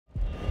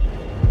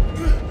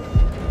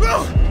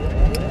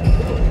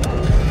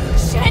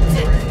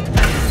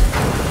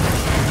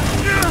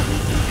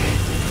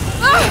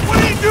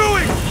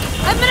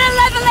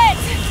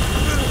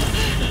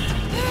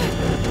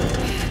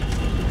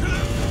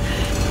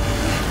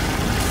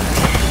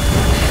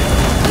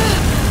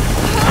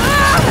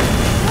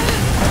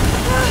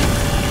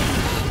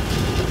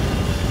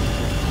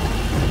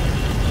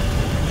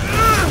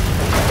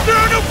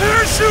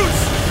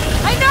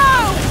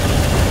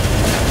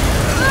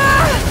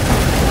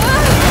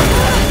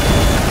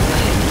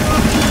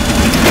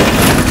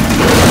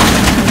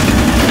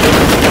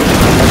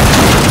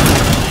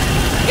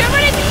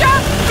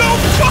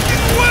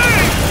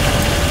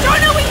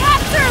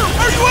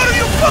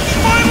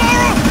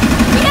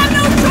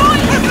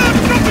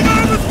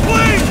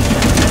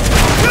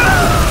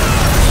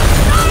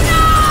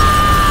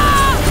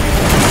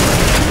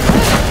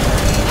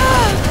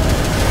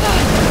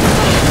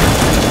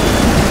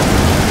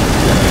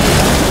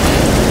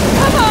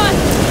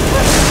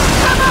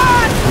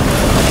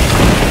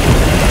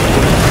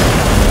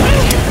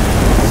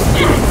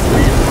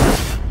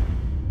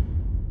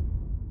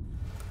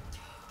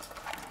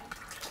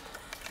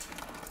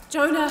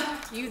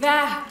You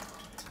there?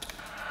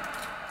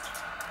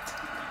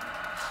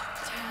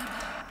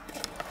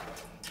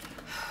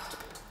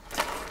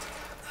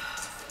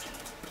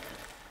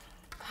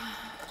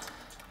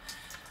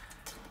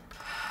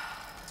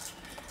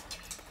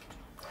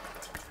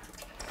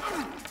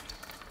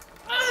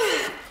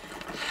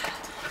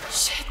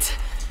 Shit.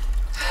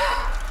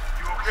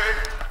 You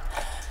okay?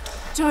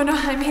 Jonah,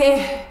 I'm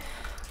here.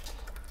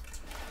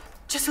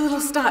 Just a little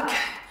stuck.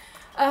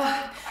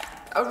 A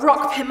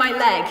rock hit my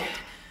leg.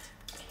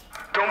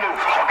 Don't move,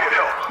 I'll get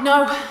help.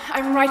 No,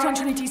 I'm right on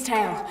Trinity's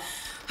tail.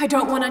 I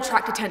don't want to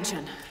attract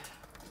attention.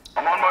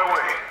 I'm on my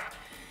way.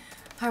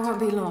 I won't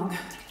be long.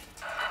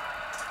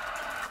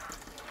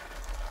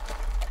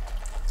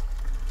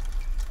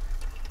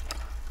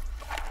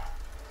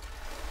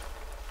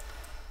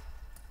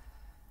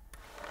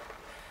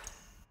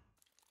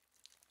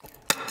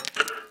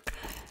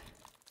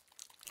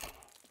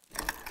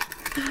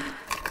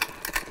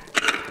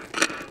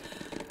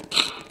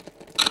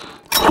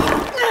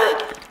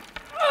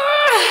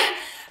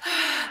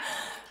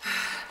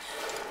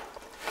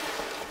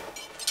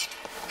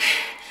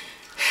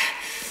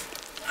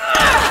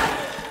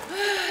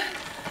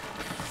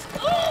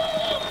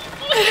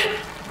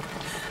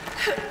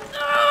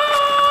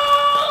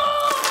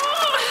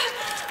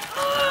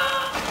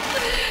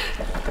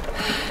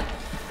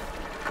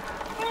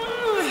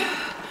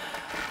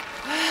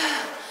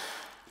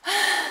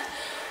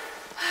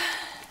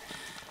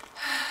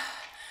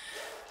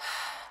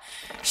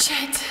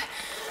 Shit.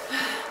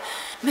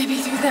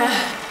 Maybe through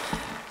there.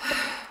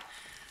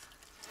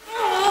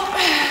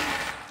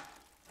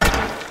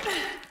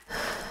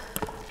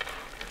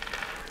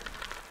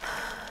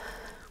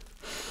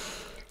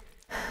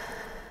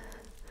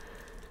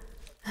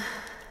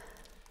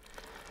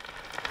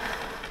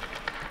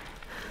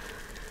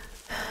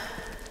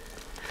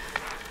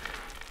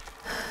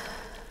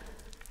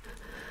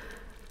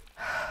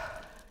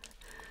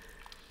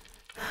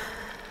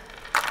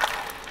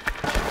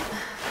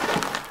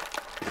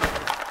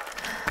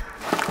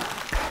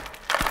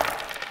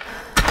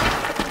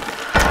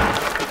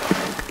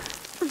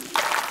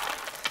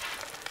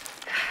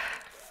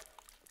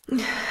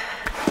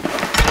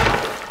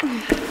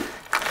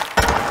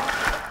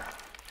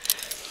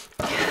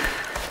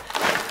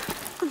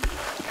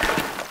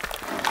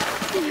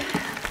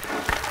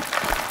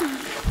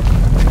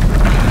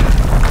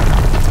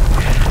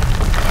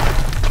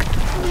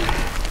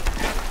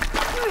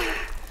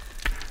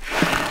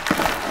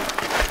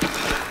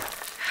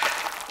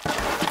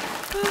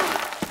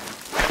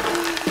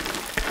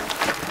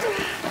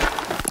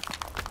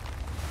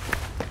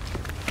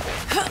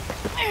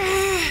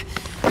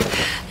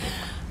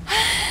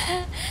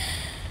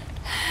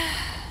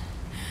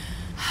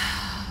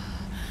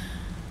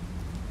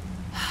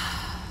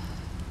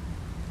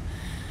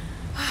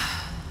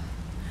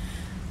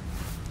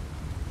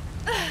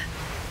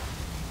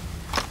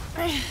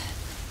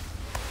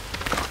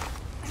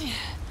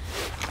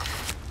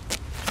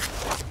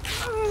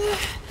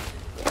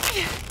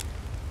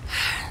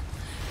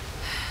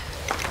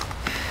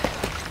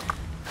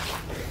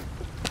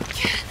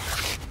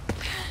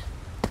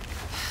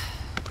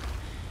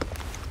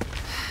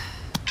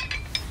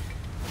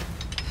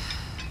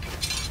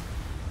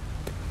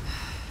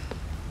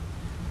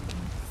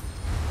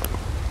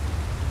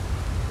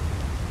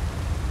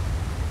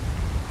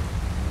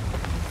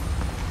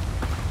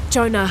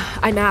 Jonah,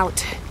 I'm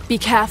out. Be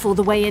careful,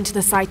 the way into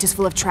the site is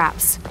full of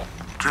traps.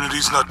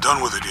 Trinity's not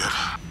done with it yet.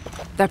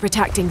 They're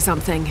protecting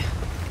something.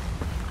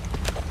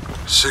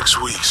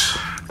 6 weeks,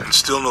 and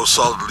still no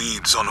solid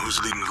leads on who's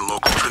leading the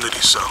local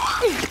Trinity cell.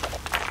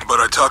 But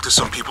I talked to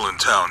some people in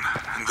town,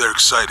 and they're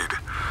excited.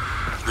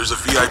 There's a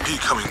VIP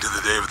coming to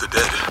the Day of the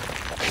Dead.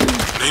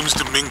 Name's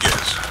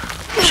Dominguez.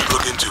 You should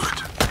look into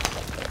it.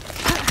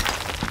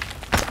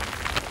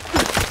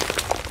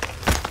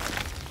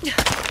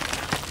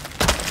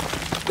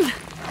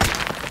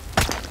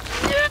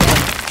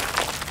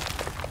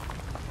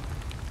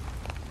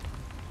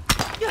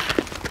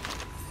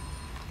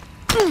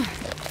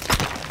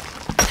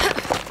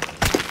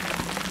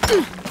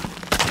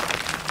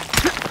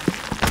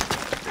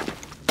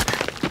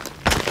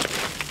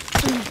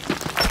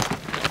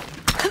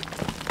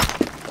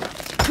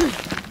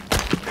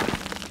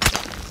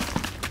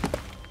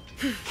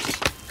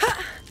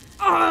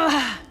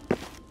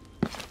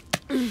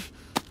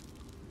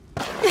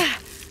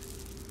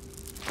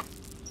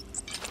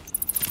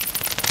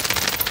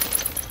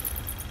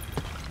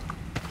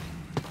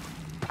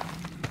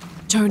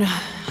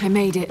 Jonah, I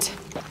made it.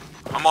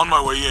 I'm on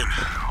my way in.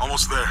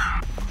 Almost there.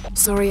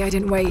 Sorry I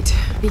didn't wait.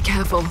 Be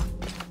careful.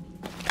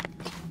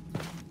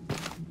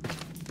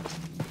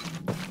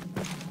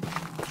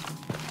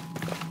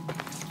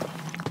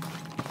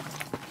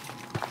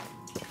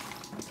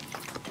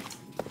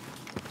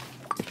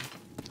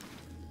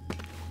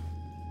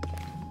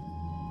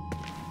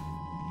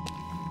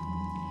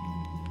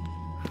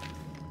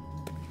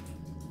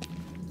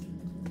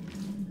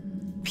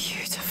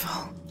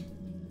 Beautiful.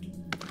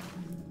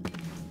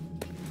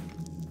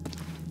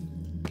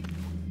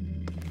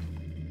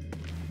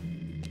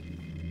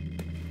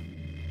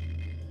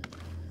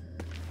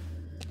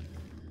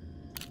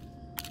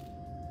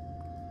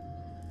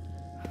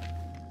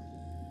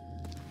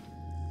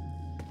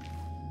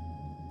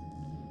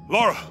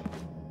 Laura!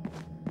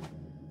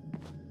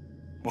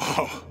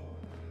 Wow.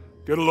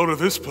 Get a load of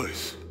this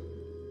place.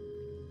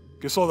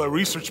 Guess all that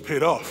research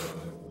paid off.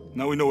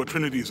 Now we know what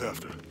Trinity's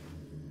after.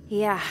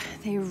 Yeah,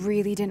 they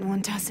really didn't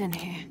want us in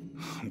here.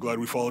 I'm glad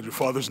we followed your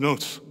father's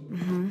notes.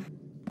 Mm-hmm.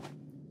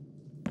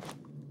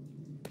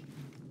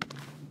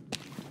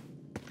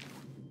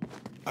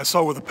 I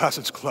saw where the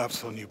passage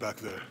collapsed on you back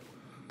there.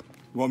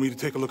 You want me to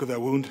take a look at that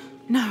wound?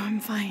 No, I'm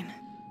fine.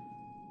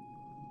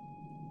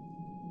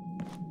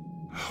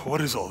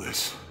 What is all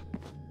this?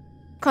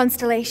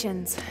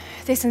 Constellations.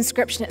 This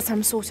inscription is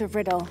some sort of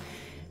riddle.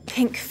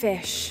 Pink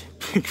fish.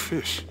 Pink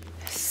fish?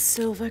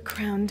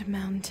 Silver-crowned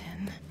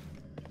mountain.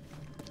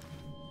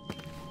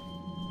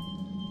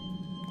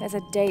 There's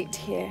a date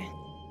here.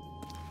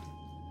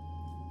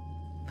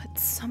 But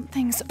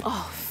something's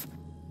off.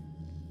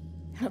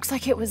 It looks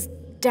like it was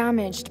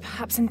damaged,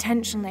 perhaps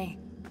intentionally.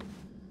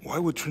 Why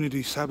would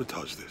Trinity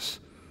sabotage this?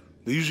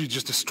 They usually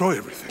just destroy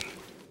everything.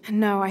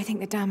 No, I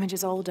think the damage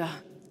is older.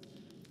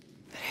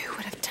 But who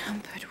would have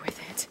tampered with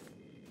it?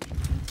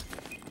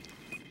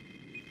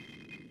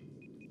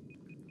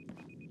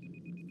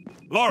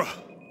 Laura!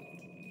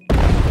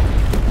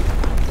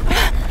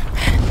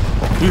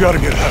 You gotta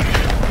get out of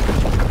here.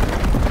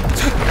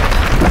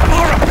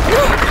 Laura!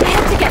 I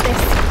have to get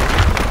this.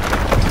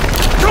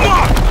 Come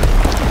on!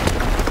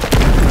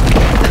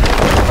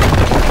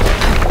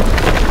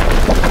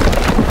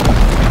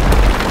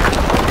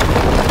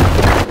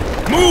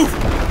 Move!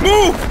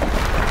 Move!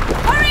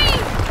 Hurry!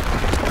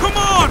 Come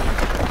on!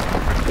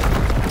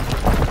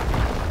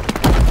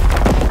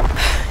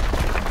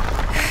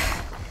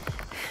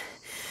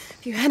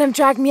 If you hadn't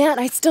dragged me out,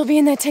 I'd still be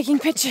in there taking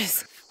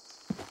pictures.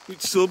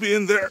 We'd still be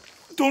in there.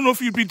 Don't know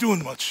if you'd be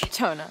doing much.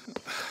 Jonah.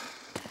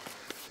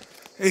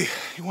 Hey,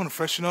 you want to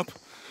freshen up?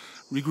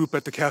 Regroup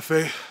at the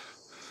cafe?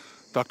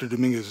 Dr.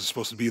 Dominguez is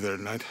supposed to be there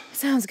tonight.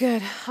 Sounds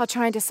good. I'll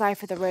try and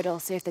decipher the riddle,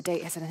 see if the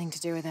date has anything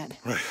to do with it.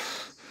 Right.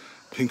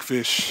 Pink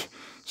fish,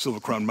 Silver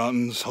Crown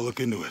Mountains, I'll look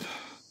into it.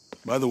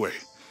 By the way,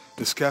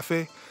 this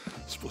cafe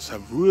is supposed to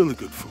have really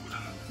good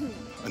food.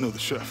 I know the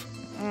chef.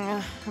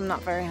 I'm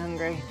not very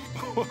hungry.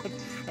 What?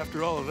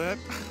 After all of that,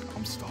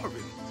 I'm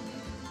starving.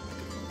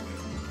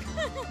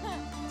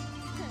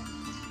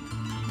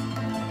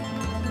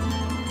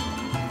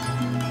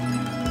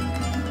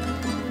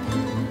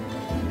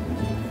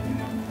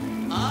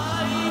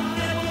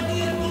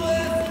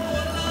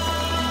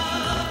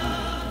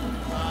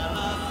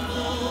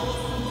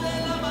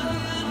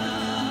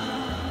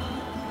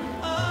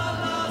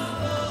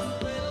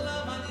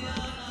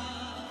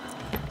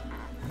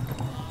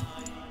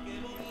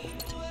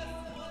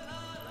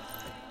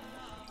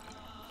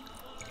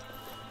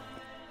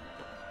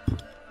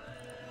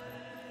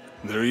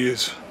 There he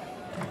is.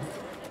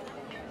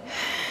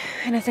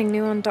 Anything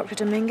new on Dr.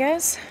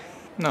 Dominguez?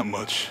 Not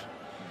much.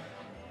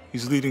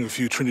 He's leading a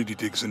few Trinity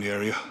digs in the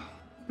area.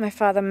 My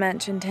father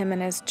mentioned him in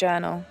his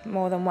journal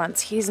more than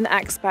once. He's an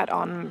expert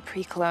on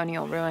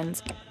pre-colonial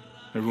ruins.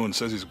 Everyone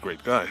says he's a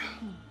great guy.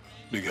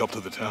 Big help to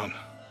the town.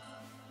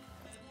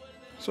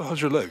 So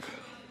how's your leg?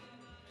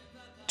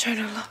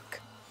 Jonah, look.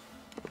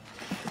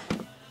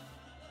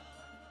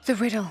 The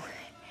riddle.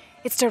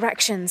 Its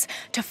directions.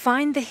 To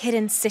find the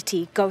hidden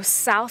city, go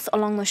south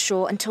along the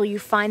shore until you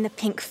find the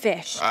pink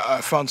fish.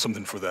 I found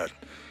something for that.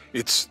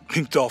 It's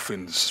pink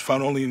dolphins,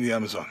 found only in the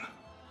Amazon.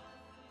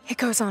 It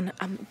goes on.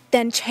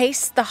 Then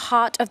chase the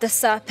heart of the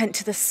serpent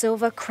to the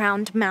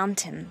silver-crowned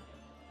mountain.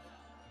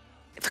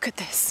 Look at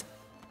this.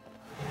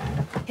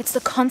 It's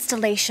the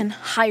constellation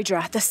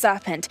Hydra, the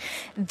serpent.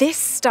 This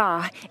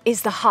star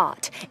is the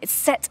heart. It's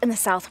set in the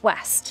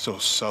southwest. So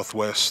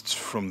southwest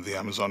from the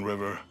Amazon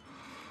River.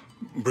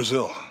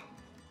 Brazil.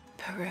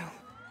 Peru.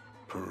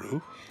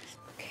 Peru?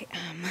 Okay,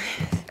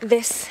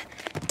 this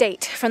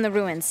date from the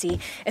ruins, see?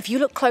 If you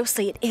look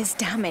closely, it is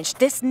damaged.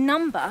 This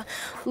number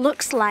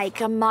looks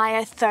like a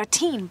Maya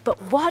 13, but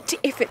what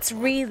if it's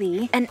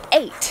really an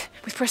 8?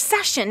 With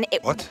precession,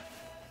 it... What?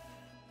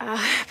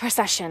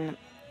 Precession.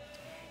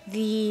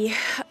 The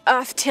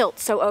Earth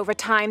tilts, so over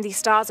time, these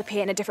stars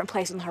appear in a different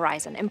place on the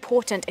horizon.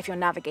 Important if you're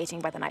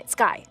navigating by the night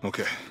sky.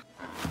 Okay.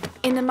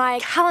 In the Maya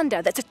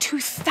calendar, that's a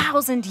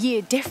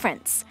 2,000-year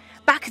difference.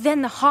 Back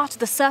then, the heart of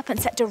the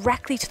serpent set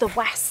directly to the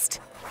west.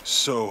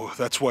 So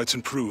that's why it's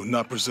in Peru,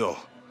 not Brazil.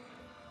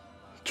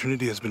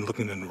 Trinity has been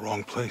looking in the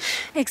wrong place.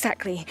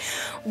 Exactly.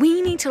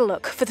 We need to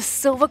look for the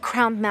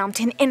silver-crowned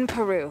mountain in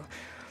Peru.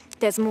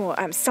 There's more.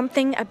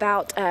 Something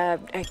about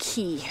a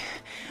key.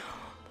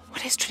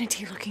 What is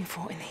Trinity looking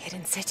for in the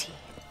hidden city?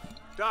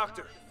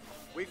 Doctor,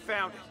 we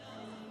found it.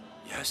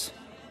 Yes?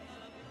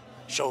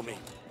 Show me.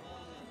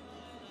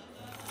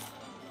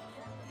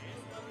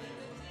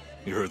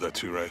 You heard that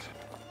too, right?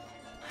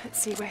 Let's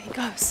see where he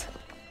goes.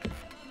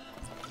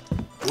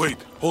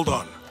 Wait, hold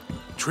on.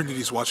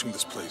 Trinity's watching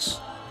this place.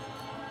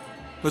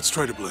 Let's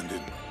try to blend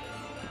in.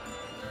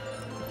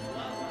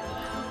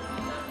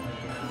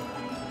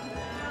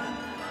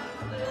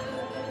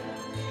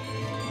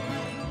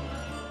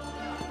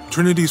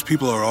 Trinity's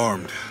people are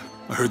armed.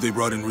 I heard they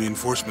brought in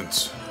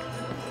reinforcements.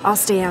 I'll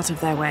stay out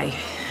of their way.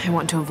 I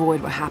want to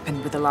avoid what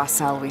happened with the last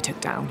cell we took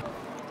down.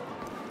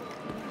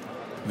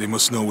 They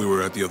must know we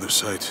were at the other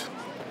site.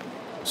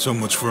 So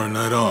much for a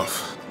night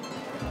off.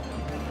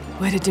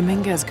 Where did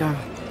Dominguez go?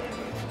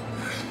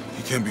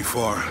 He can't be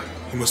far.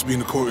 He must be in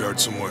the courtyard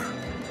somewhere.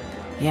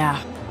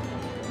 Yeah.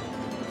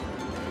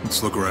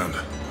 Let's look around.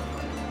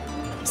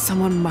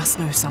 Someone must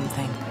know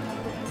something.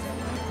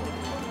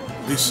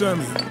 Hey,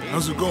 Sammy,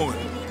 how's it going?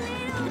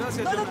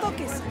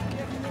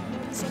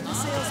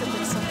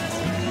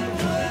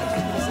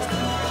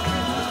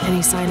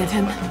 Any sign of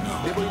him?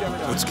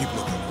 No. Let's keep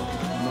looking.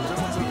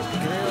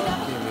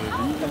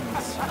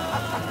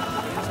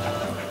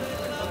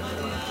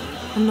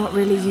 I'm not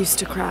really used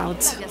to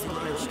crowds.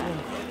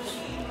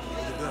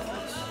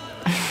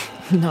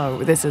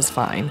 No, this is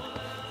fine.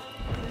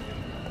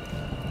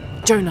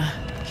 Jonah,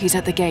 he's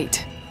at the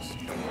gate.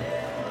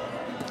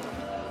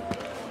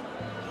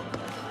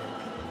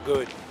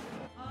 Good.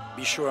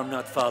 Be sure I'm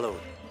not followed.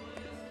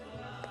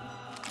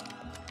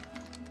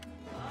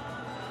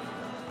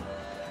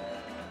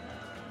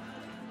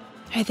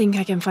 I think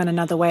I can find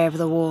another way over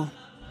the wall.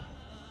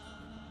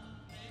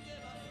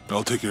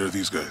 I'll take care of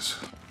these guys.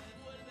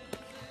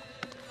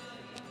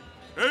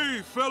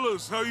 Hey,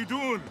 fellas, how you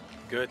doing?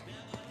 Good.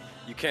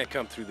 You can't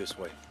come through this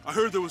way. I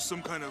heard there was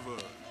some kind of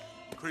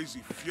a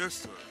crazy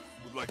fiesta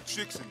with like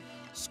chicks and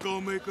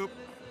skull makeup.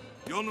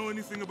 Y'all know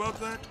anything about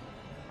that?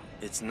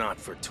 It's not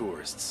for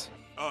tourists.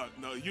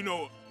 No, you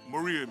know,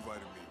 Maria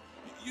invited me.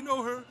 You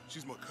know her?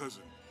 She's my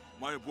cousin.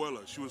 My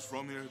abuela, she was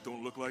from here,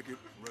 don't look like it,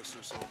 rest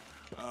her soul.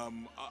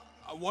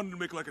 I wanted to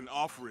make like an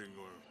offering,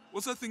 or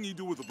what's that thing you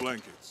do with the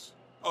blankets?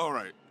 All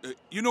right,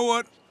 you know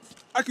what?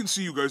 I can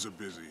see you guys are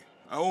busy.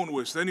 I won't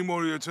waste any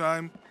more of your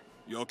time.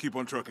 Y'all keep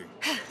on trucking.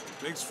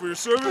 Thanks for your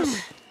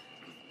service.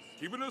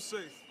 Keeping us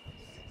safe.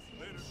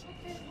 Later.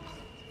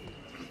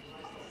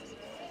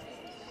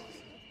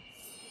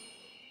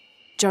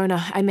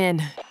 Jonah, I'm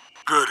in.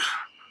 Good.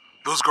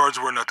 Those guards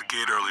weren't at the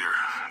gate earlier.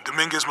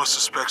 Dominguez must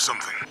suspect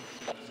something.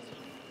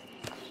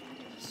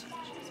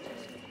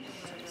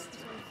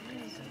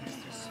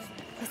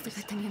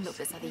 Estuve teniendo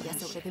pesadillas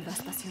sobre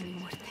devastación y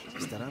muerte.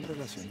 Estarán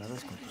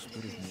relacionadas con tus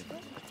peores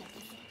miedos.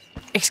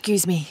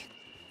 Excuse me.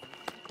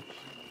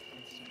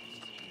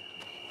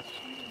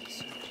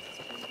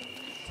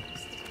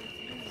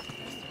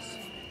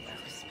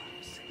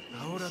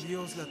 Ahora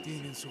Dios la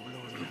tiene en su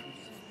gloria.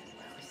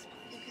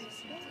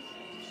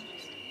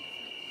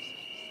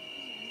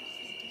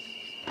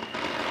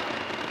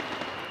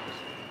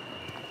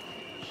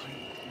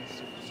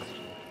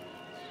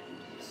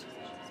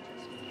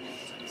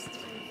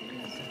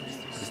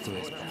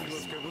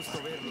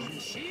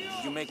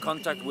 You make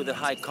contact with the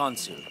High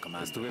Consul,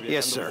 Commander.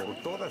 Yes, sir.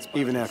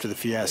 Even after the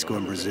fiasco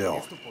in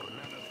Brazil.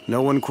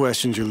 No one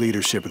questions your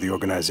leadership of the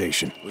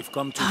organization. We've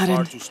come too Pardon?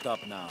 far to stop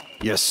now.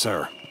 Yes,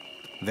 sir.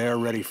 They're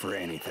ready for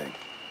anything.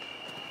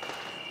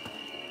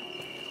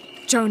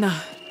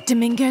 Jonah,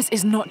 Dominguez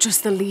is not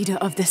just the leader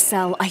of this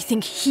cell. I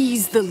think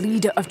he's the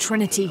leader of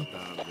Trinity.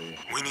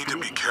 We need to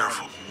be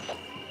careful.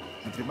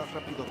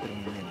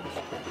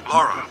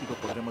 Laura.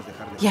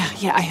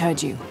 Yeah, I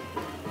heard you.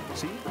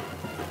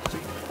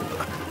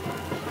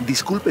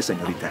 Disculpe,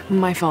 señorita.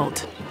 My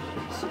fault.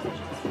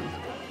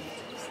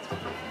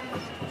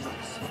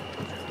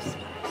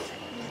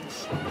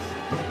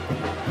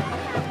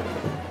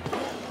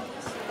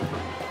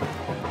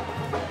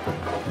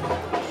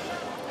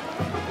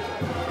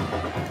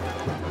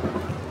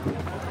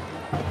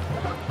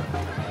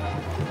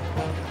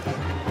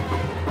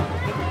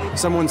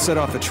 Someone set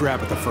off the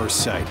trap at the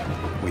first site.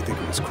 We think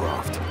it was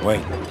Croft.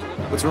 Wait.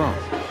 What's wrong?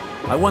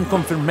 I want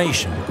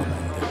confirmation,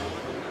 Commander.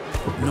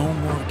 No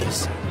more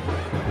guessing.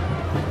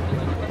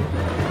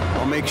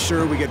 I'll make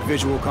sure we get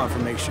visual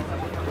confirmation.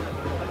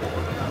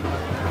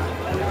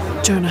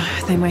 Jonah,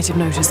 they might have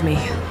noticed me.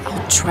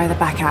 I'll try the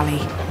back alley.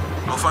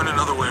 I'll find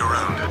another way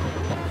around.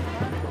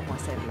 ¿Cómo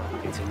hacerlo?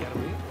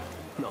 ¿Enseñarme?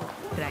 No.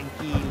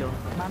 Tranquilo.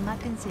 Mamá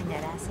te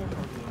enseñará a hacerlo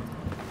bien.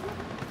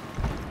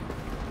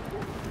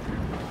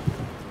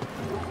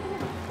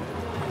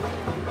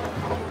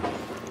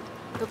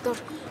 Doctor,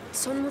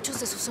 son muchos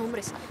de sus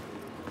hombres.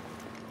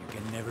 You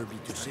can never be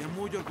too Sea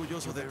muy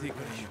orgulloso de ti,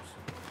 cariño.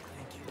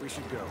 We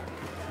should go.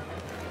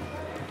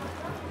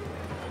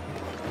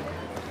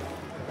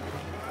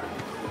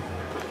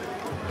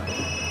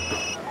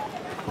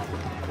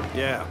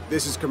 Yeah,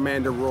 this is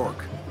Commander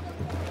Rourke.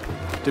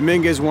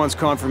 Dominguez wants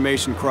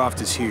confirmation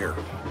Croft is here.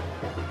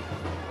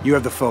 You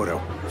have the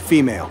photo.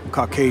 Female,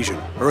 Caucasian,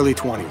 early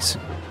 20s.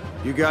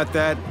 You got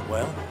that?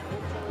 Well,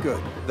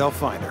 Good. They'll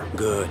find her.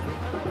 good.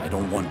 I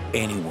don't want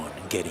anyone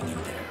getting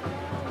in there.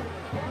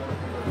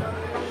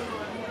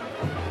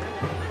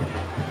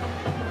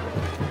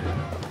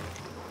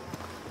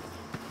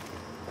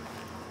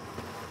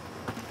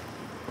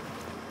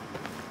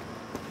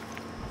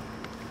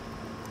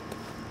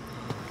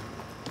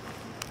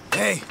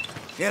 Hey,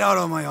 get out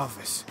of my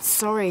office.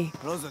 Sorry.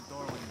 Close the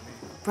door when you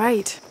leave.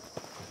 Right.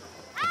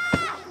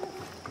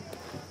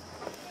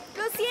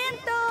 ¡Lo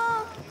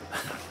siento!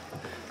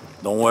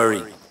 Don't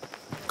worry.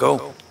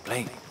 Go,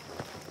 play.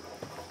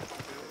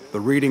 The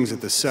readings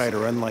at the site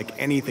are unlike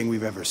anything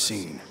we've ever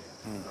seen.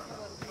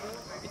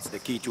 It's the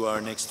key to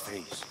our next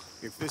phase.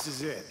 If this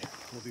is it,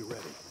 we'll be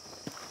ready.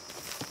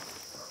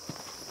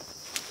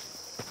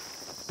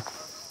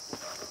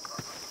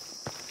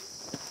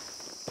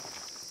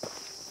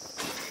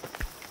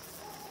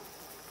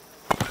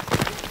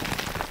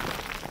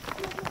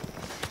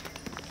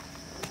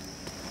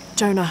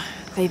 Jonah,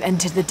 they've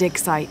entered the dig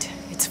site.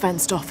 It's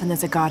fenced off and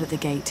there's a guard at the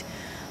gate.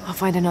 I'll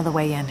find another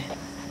way in.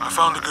 I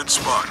found a good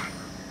spot.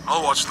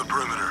 I'll watch the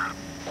perimeter.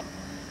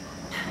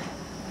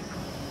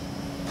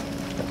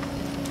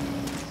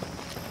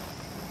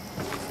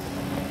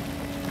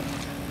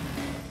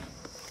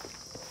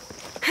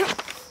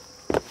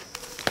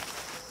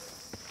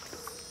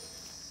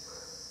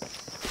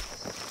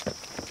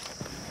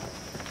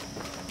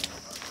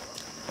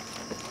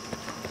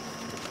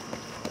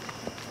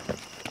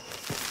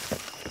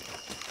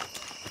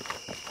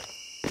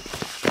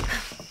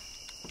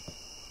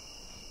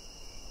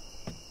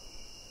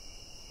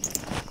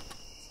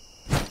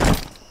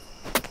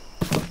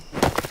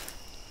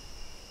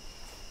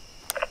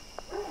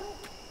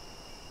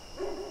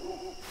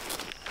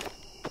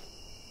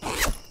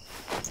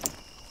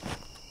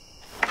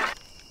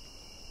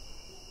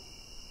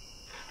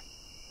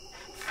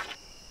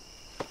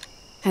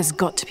 There's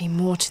got to be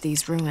more to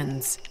these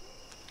ruins.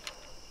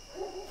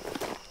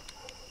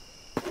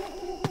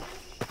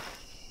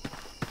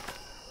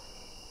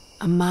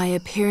 A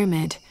Maya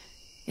pyramid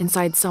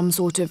inside some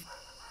sort of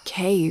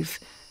cave.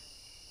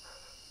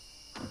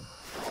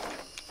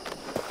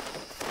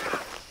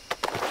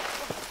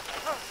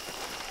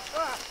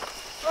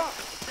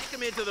 Take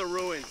him into the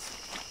ruins.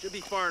 Should be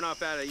far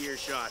enough out of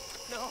earshot.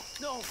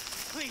 No,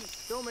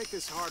 please. Don't make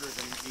this harder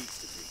than it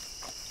needs to be.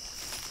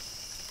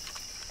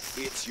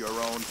 It's your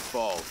own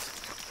fault.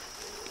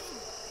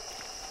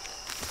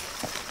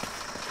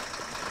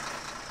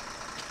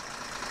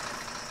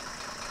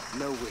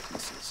 No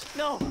witnesses.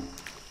 No!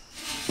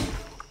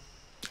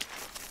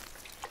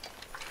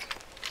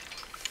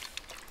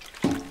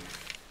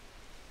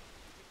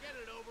 Get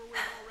it over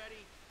with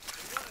already,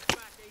 and run us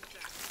back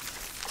ASAP.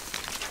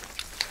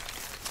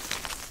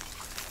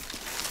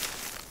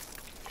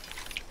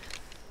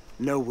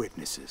 No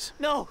witnesses.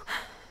 No!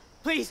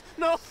 Please,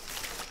 no!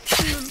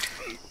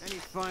 Any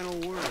final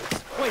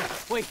words?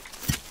 Wait.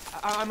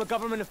 I'm a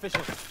government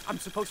official. I'm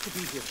supposed to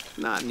be here.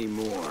 Not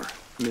anymore,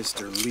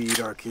 Mr. Lead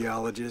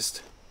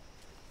Archaeologist.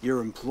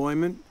 Your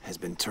employment has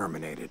been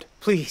terminated.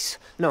 Please,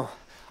 no.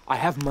 I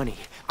have money.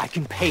 I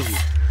can pay you.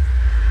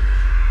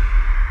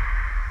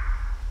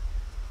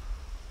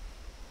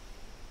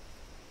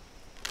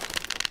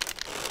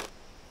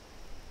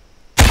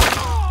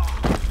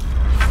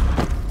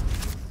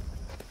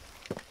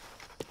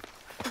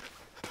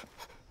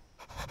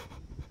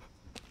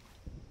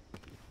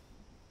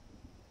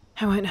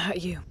 I won't hurt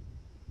you.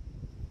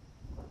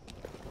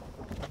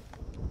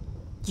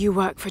 You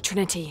work for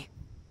Trinity.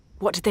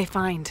 What did they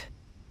find?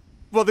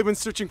 Well, they've been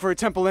searching for a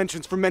temple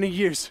entrance for many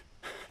years.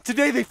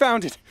 Today they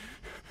found it.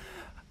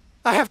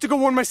 I have to go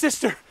warn my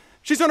sister.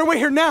 She's on her way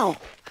here now.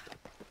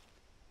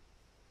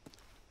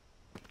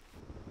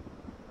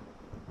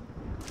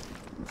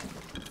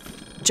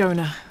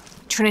 Jonah,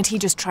 Trinity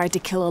just tried to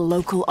kill a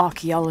local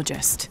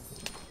archaeologist.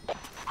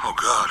 Oh,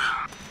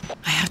 God.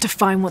 I have to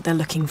find what they're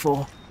looking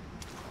for.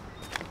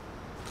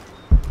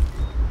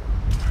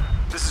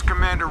 This is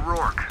Commander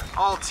Rourke.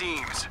 All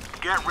teams,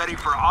 get ready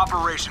for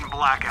Operation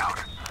Blackout.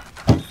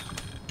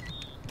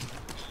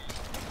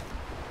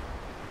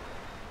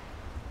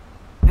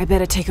 I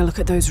better take a look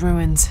at those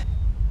ruins.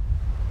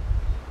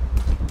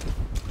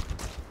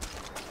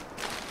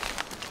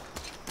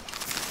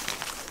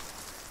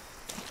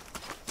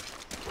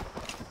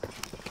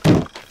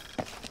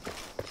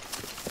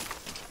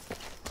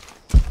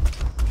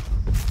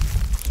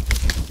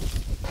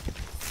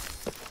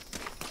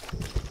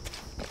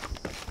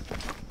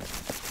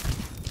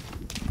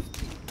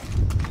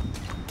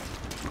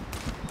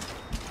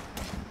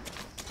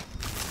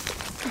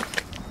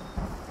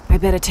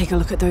 I better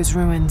take a look at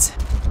those ruins.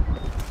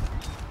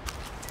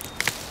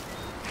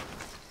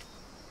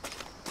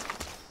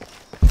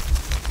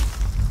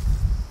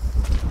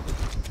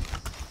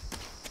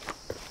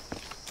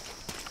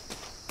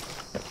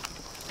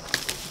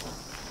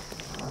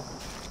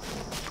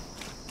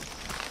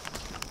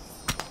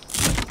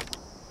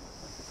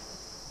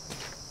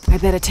 I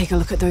better take a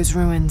look at those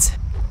ruins.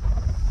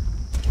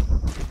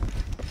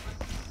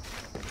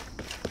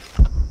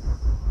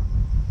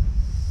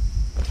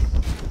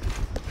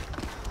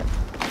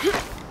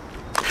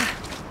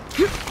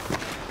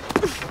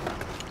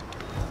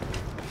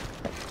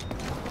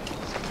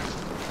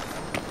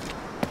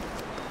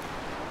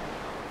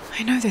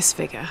 I know this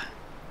figure.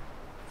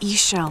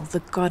 Ishel, the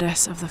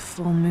goddess of the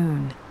full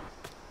moon.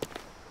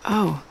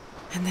 Oh,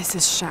 and this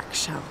is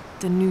Shakshel,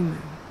 the new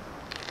moon.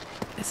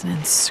 There's an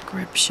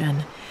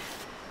inscription.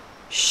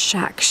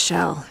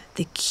 Shakshel,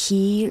 the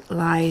key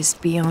lies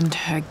beyond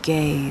her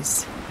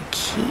gaze. The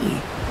key.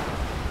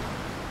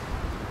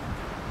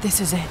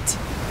 This is it.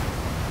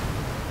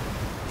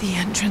 The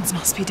entrance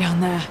must be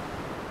down there.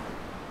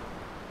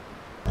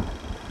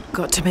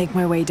 Got to make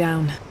my way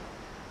down.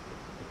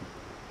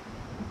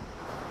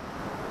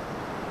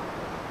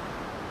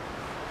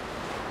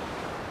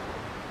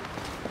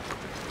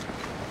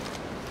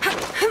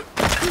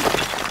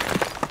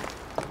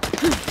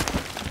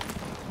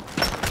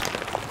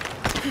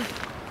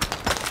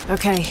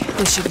 Okay,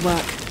 this should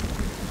work.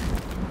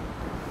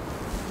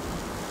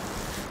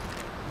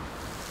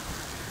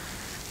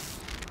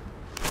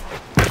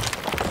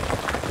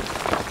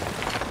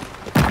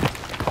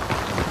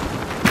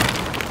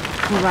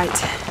 All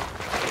right.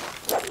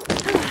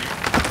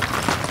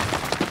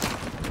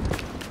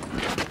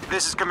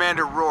 This is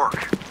Commander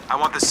Rourke. I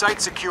want the site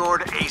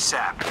secured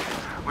ASAP.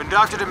 When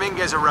Dr.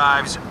 Dominguez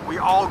arrives, we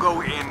all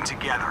go in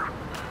together.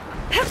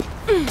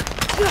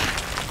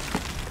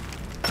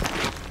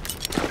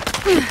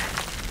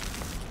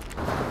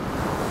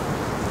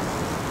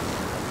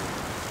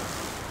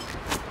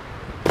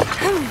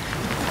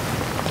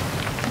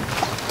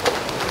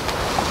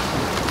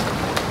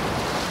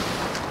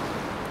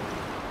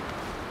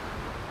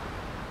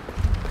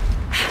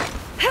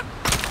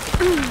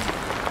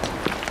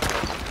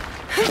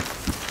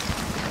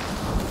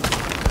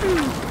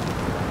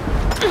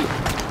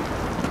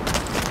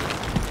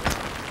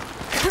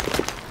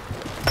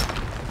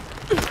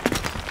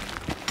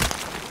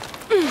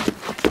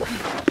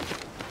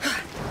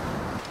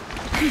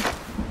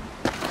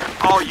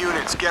 All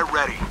units, get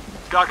ready.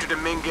 Dr.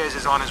 Dominguez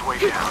is on his way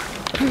down.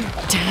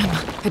 Damn,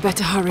 I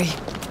better hurry.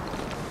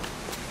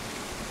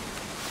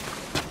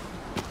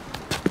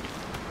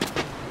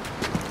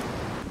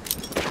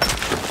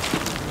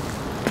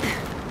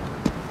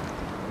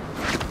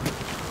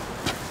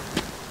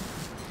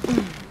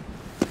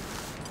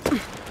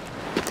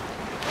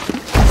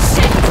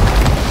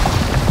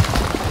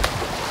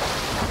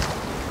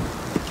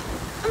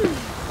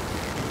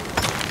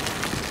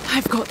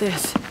 I've got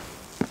this.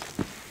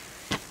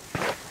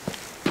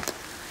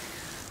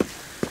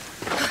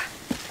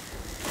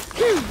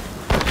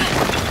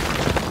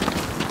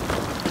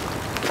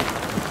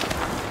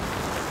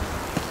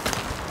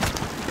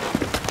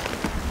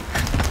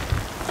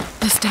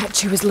 The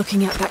statue is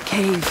looking at that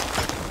cave.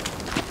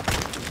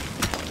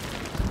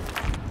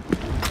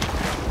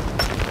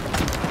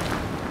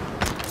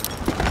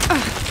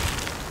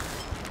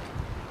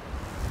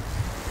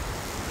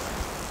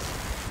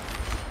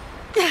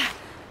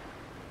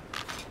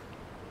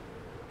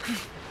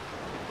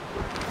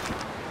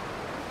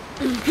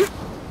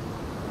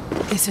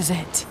 This is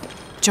it.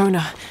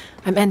 Jonah,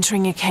 I'm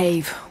entering a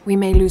cave. We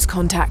may lose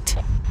contact.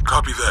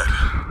 Copy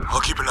that.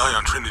 I'll keep an eye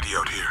on Trinity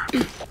out here.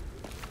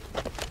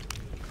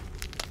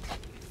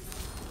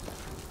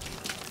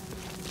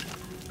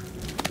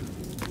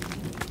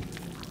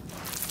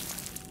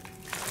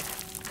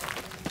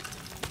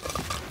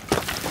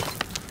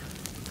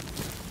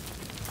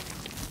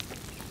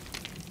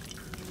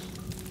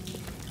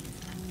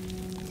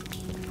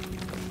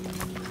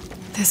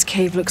 This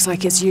cave looks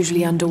like it's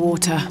usually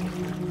underwater.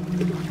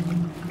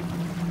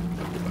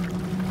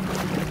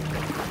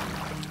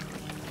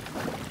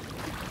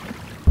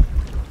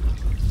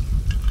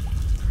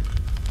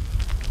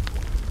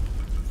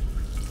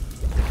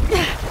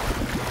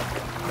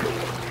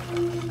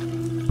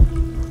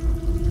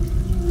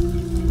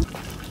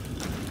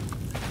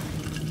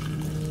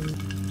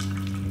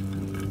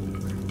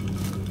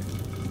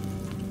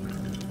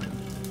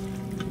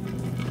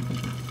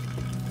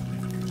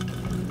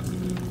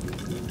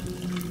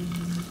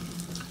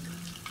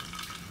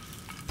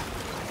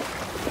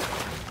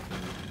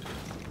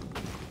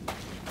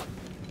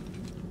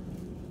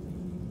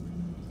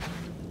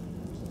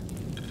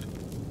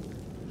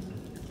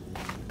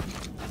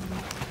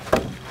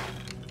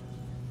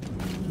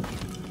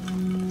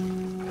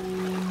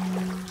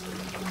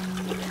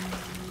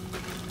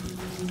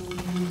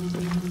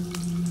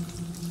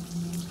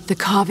 The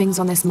carvings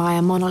on this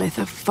Maya monolith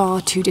are far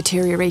too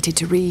deteriorated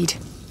to read.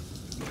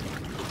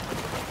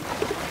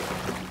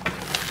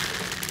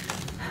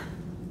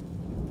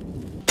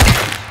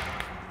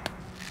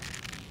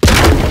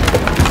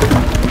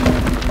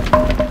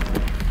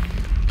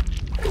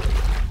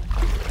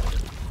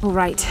 All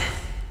right.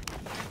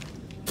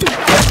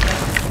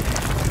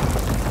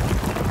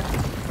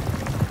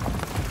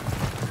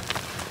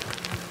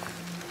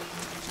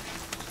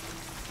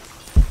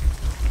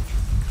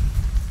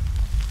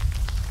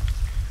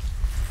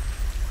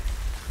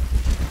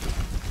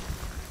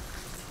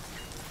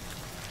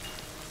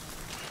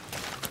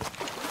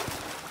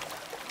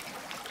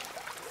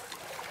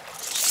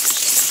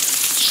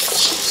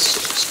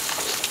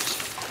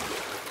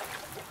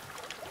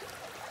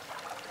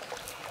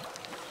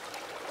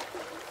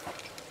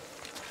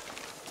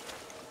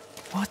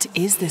 What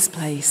is this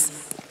place?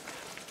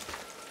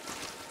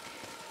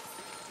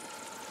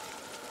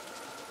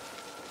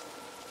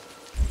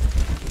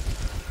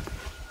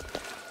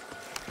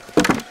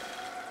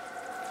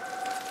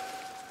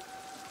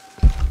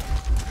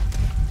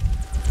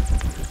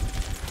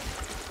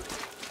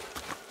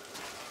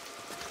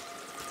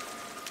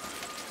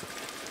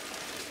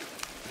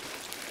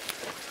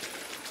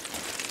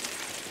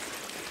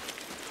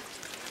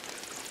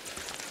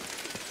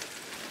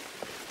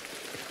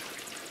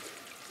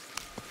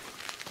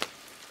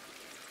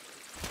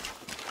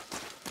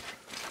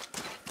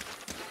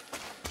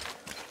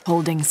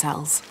 holding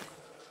cells.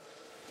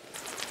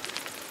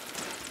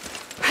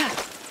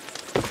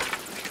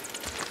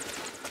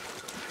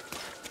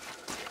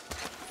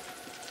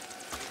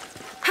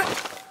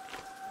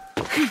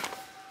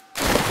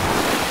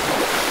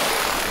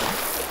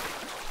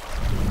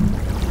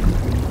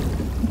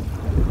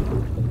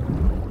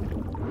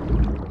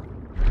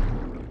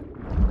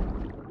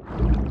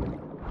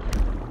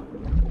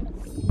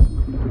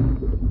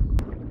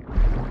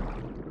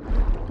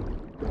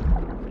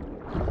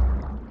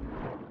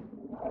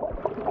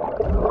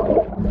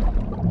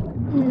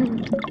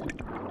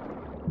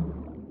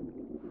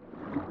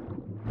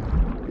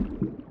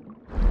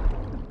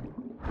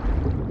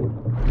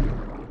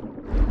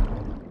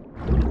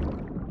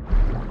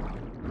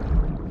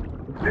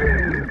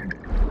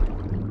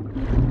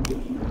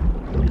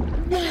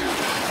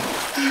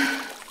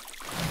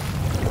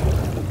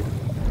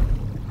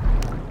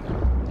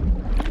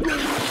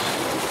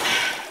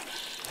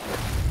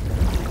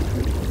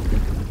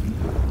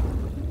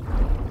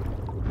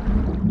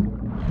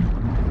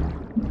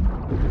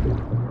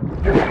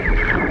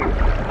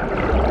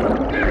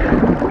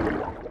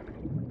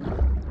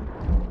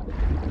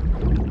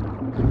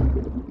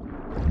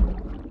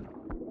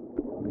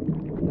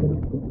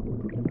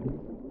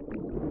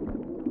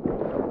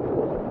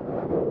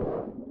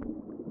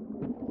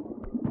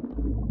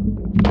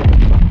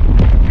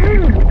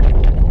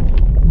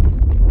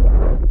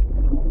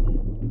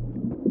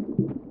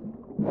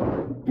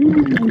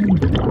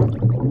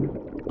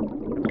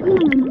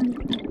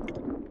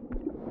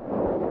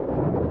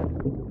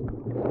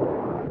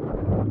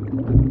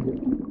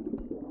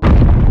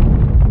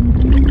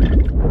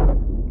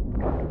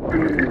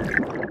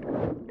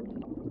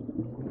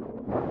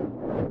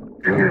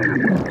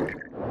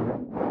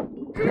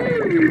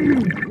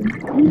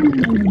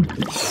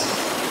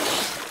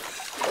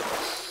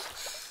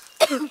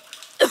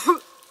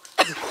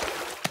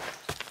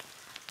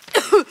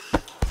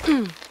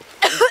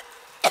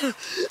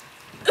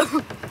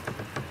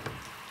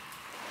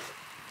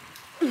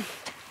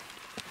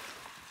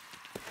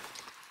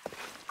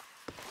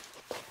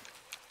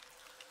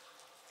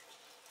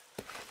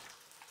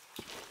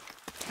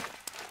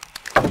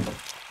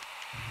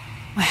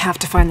 I have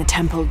to find the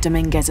temple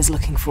Dominguez is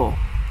looking for.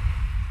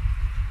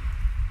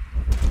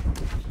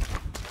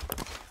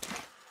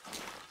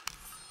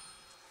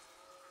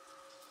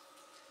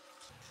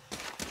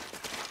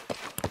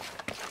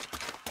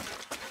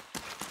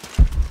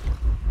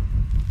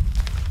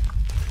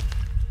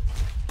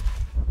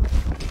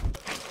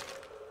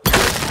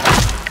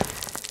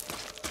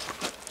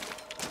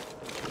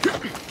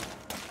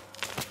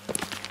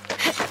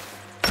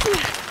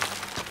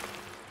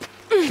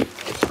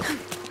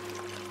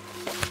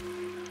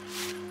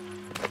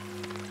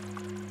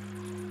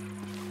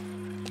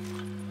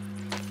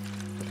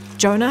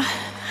 Jonah,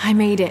 I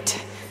made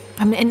it.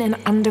 I'm in an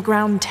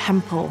underground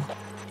temple.